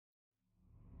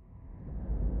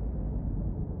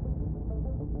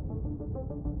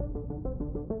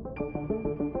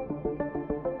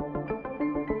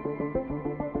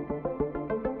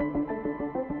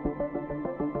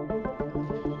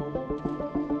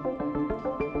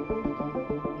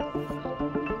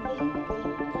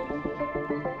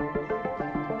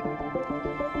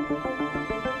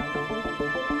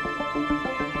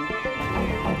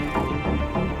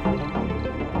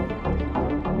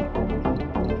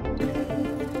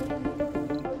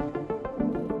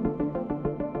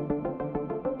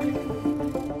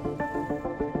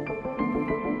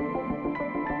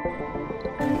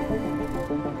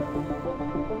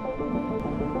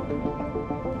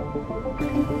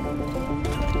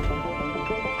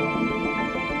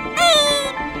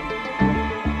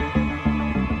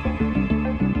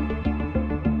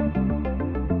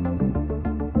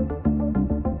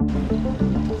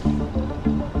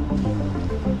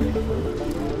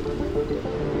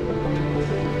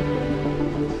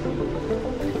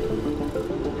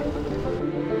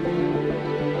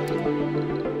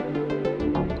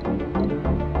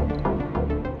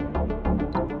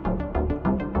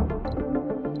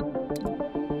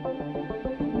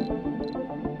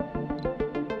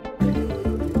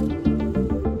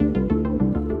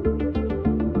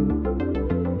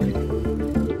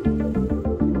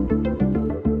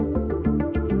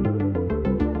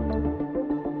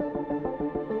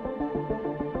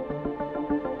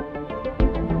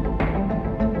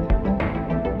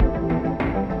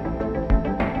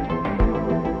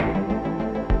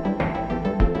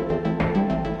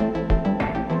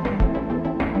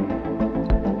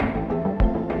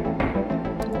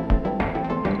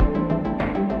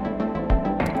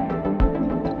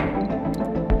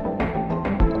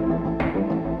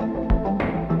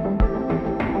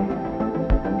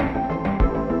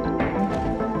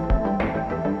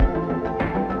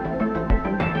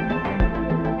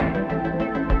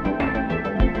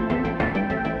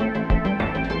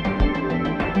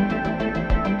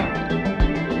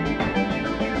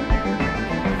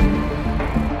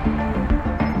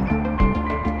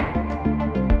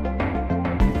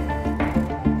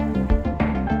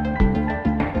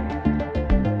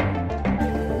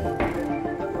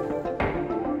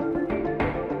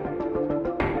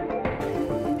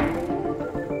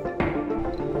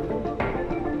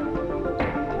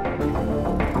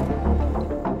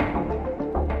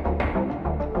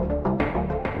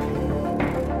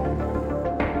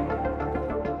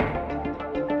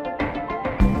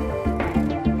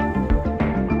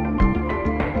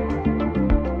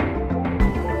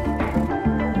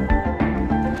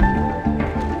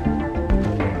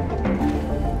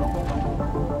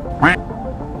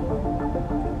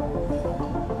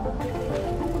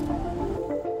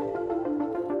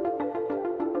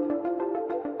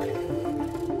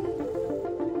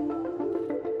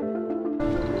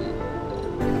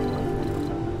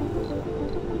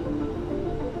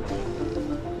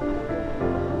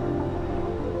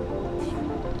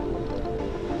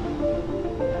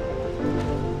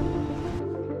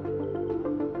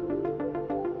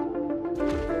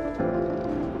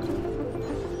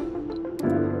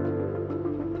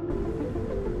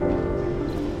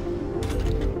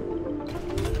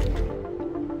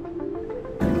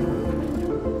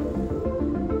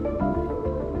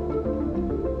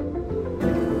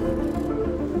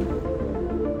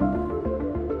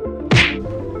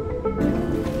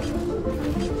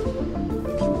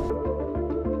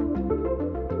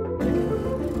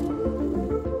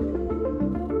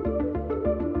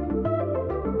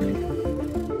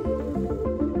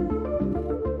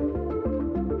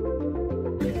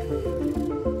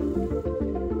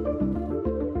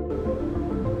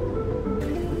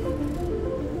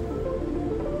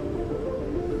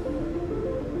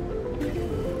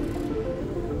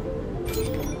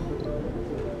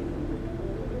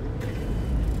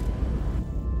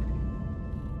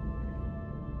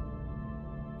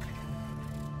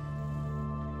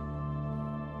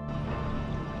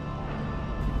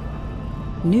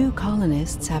New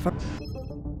colonists have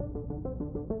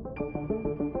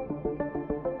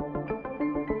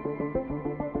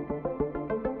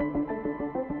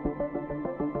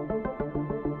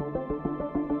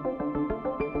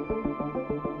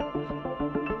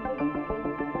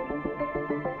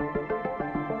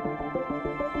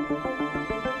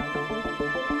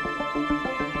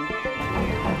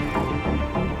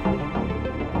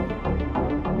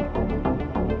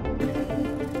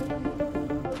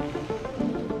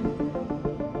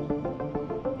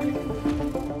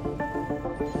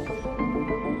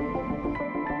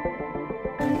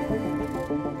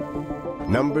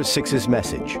Number 6's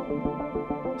message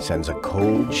sends a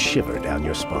cold shiver down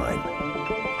your spine.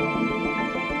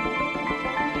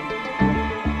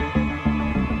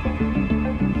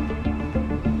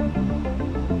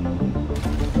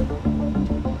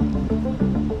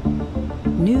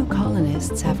 New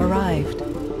colonists have arrived.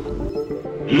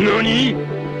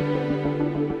 NANI?!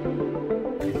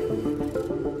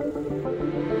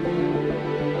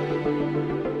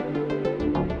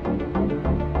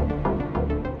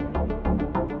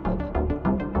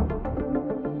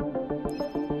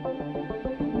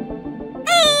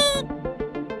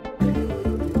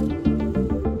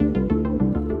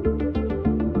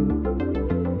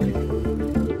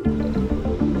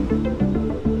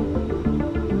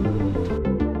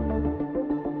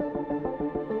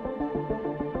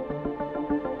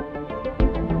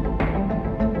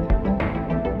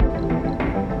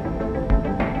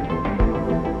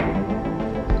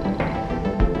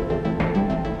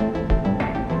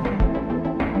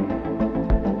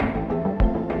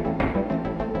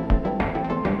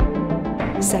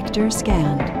 Sector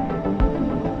scanned.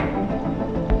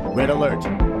 Red alert.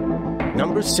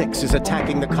 Number 6 is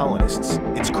attacking the colonists,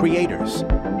 its creators.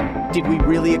 Did we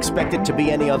really expect it to be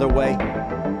any other way?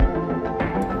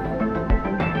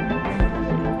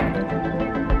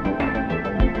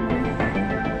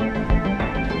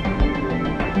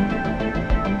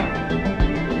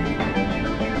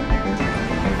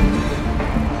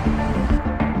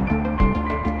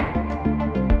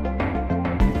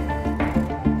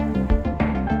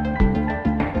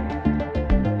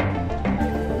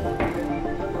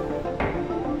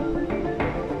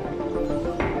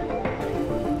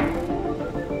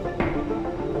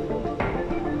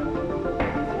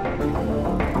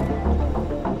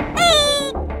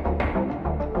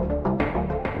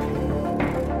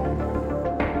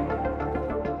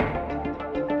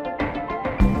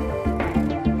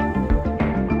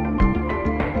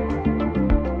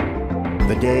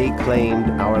 The day claimed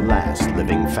our last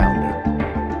living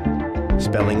founder,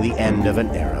 spelling the end of an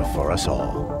era for us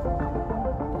all.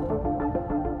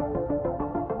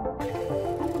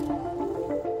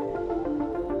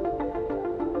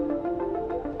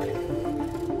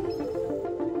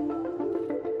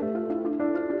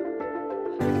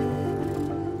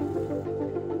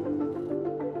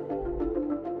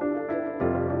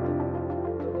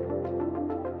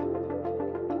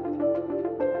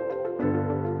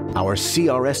 Our or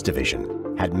CRS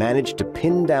division, had managed to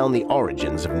pin down the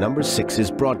origins of number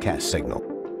 6's broadcast signal.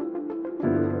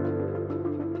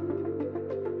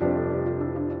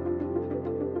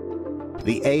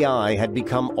 The AI had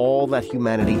become all that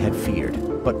humanity had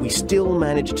feared, but we still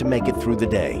managed to make it through the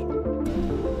day.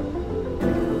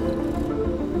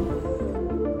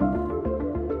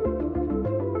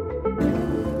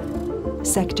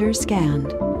 Sector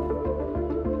scanned.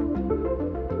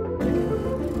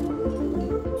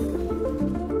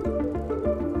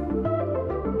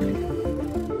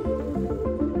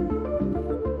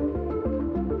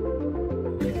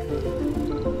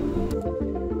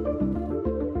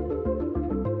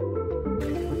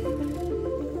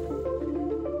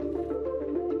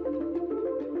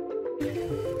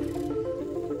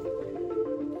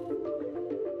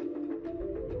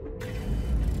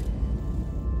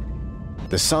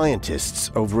 The scientists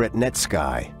over at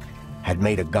NetSky had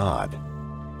made a god.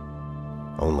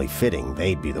 Only fitting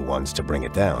they'd be the ones to bring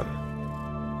it down.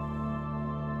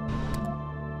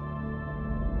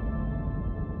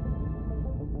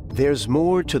 There's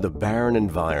more to the barren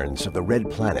environs of the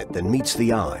red planet than meets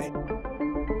the eye.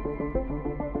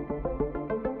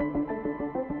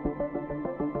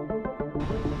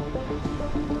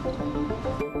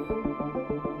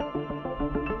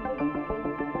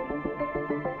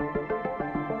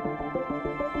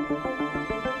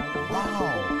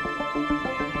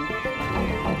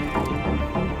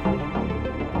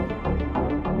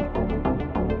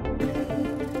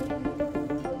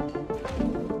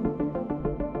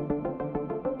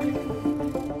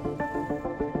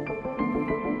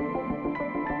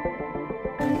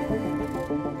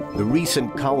 The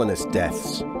recent colonist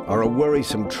deaths are a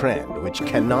worrisome trend which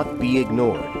cannot be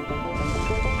ignored.